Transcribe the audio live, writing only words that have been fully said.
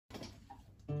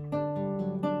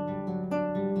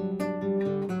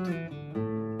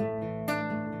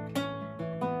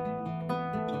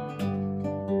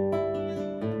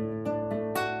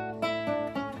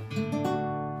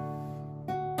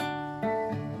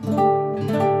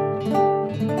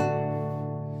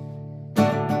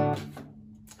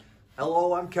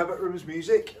I'm Kev at Rooms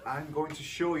Music. I'm going to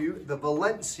show you the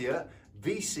Valencia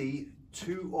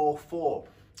VC204.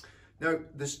 Now,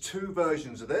 there's two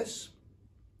versions of this.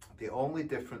 The only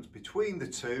difference between the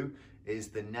two is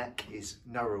the neck is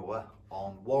narrower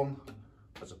on one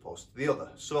as opposed to the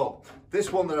other. So,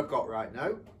 this one that I've got right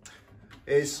now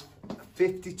is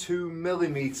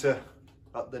 52mm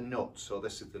at the nut. So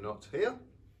this is the nut here.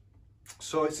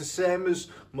 So it's the same as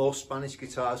most Spanish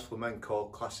guitars, flamenco,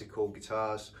 classical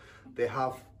guitars. They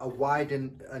have a wider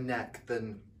neck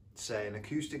than, say, an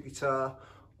acoustic guitar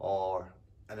or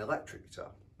an electric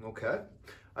guitar, okay?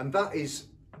 And that is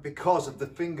because of the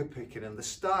finger picking and the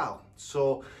style.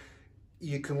 So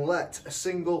you can let a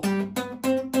single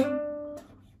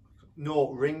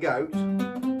note ring out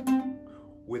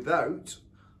without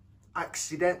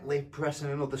accidentally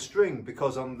pressing another string,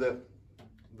 because on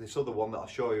this other one that I'll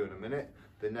show you in a minute,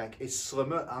 the neck is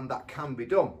slimmer, and that can be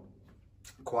done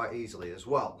quite easily as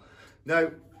well.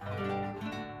 Now,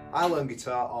 I learn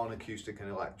guitar on acoustic and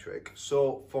electric,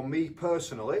 so for me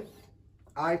personally,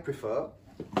 I prefer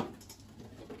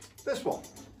this one.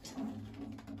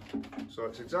 So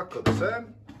it's exactly the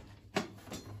same,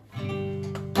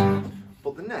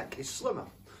 but the neck is slimmer.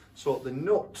 So the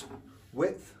nut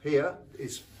width here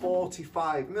is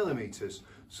 45mm,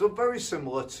 so very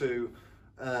similar to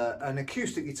an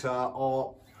acoustic guitar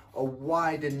or a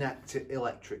wider necked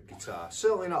electric guitar.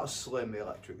 Certainly not a slim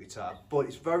electric guitar, but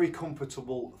it's very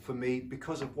comfortable for me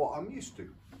because of what I'm used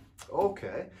to.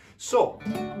 Okay, so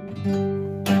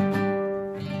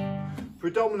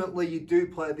predominantly you do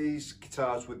play these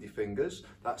guitars with your fingers.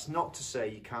 That's not to say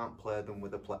you can't play them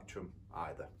with a plectrum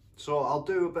either. So I'll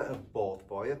do a bit of both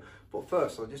for you, but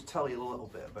first I'll just tell you a little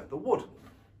bit about the wood.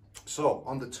 So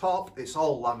on the top, it's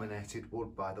all laminated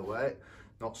wood, by the way,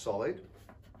 not solid.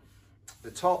 The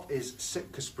top is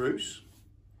Sitka spruce,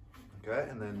 okay,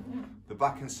 and then the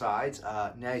back and sides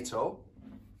are nato.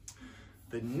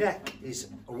 The neck is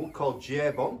a wood called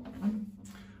jabon,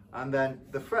 and then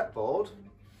the fretboard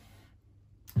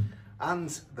and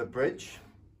the bridge,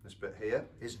 this bit here,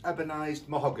 is ebonised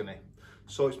mahogany.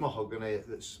 So it's mahogany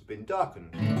that's been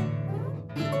darkened.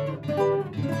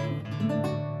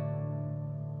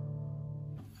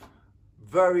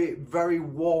 Very, very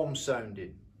warm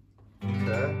sounding,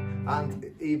 okay?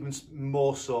 And even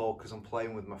more so because I'm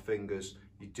playing with my fingers,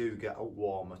 you do get a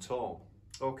warmer tone.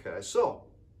 Okay, so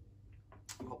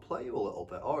I'll play you a little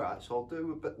bit. All right, so I'll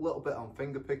do a little bit on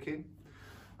finger picking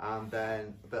and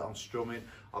then a bit on strumming.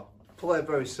 I'll play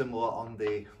very similar on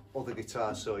the other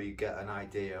guitar so you get an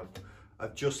idea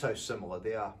of just how similar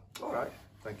they are. All right,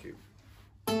 thank you.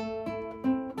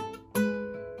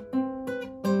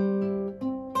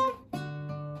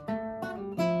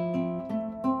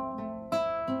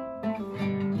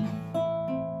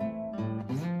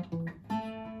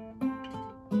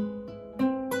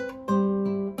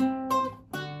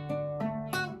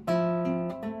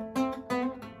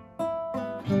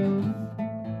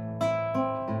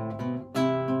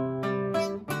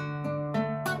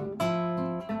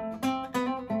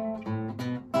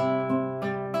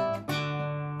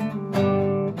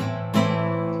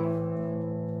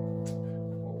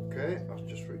 I'll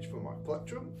just reach for my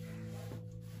plectrum.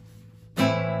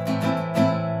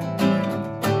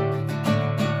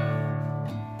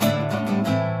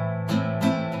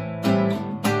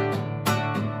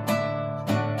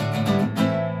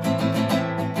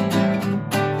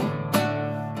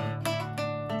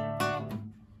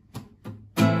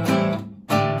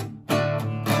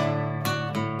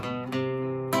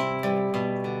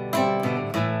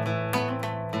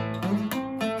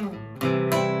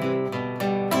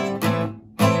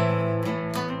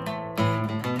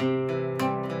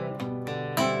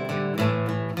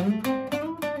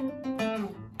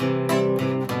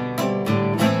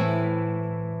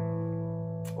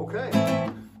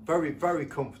 Very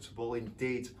comfortable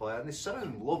indeed to play, and they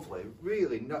sound lovely,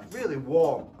 really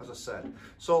warm, as I said.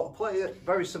 So I'll play a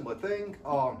very similar thing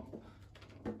on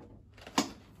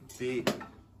the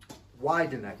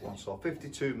wider neck one, so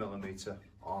 52mm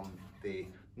on the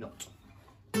nut.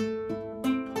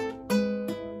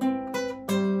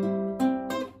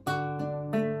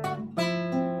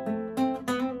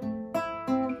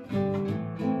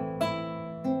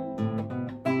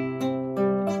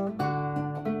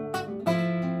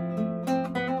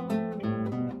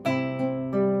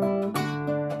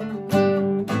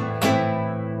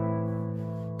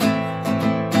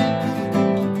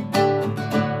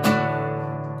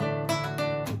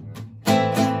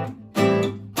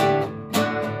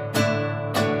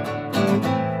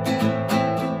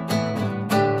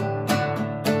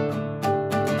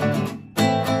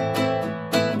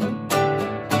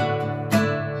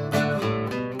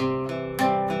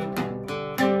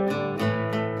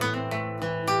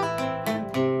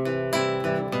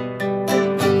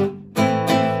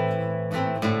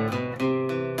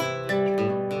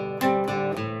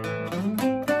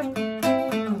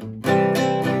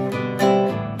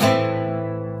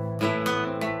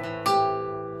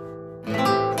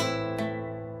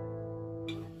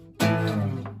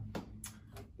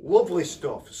 lovely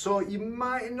stuff. So you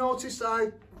might have noticed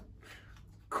I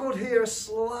could hear a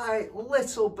slight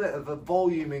little bit of a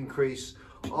volume increase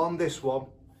on this one.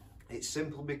 It's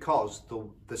simply because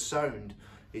the sound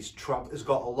has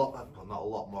got a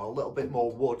little bit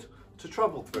more wood to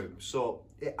travel through, so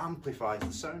it amplifies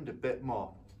the sound a bit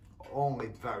more. Only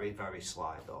very, very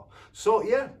slight though. So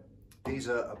yeah, these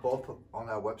are both on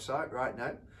our website right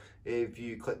now. If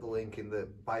you click the link in the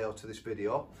bio to this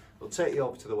video, it'll take you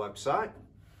over to the website,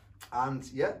 and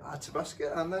yeah, add to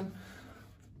basket, and then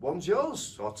one's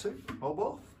yours, or two, or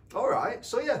both. All right,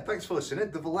 so yeah, thanks for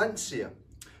listening. The Valencia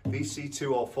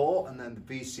VC204 and then the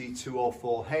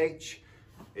VC204H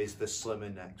is the slimmer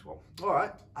necked one. All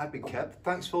right, I've been Kev.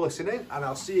 Thanks for listening, and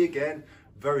I'll see you again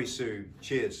very soon.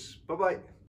 Cheers. Bye-bye.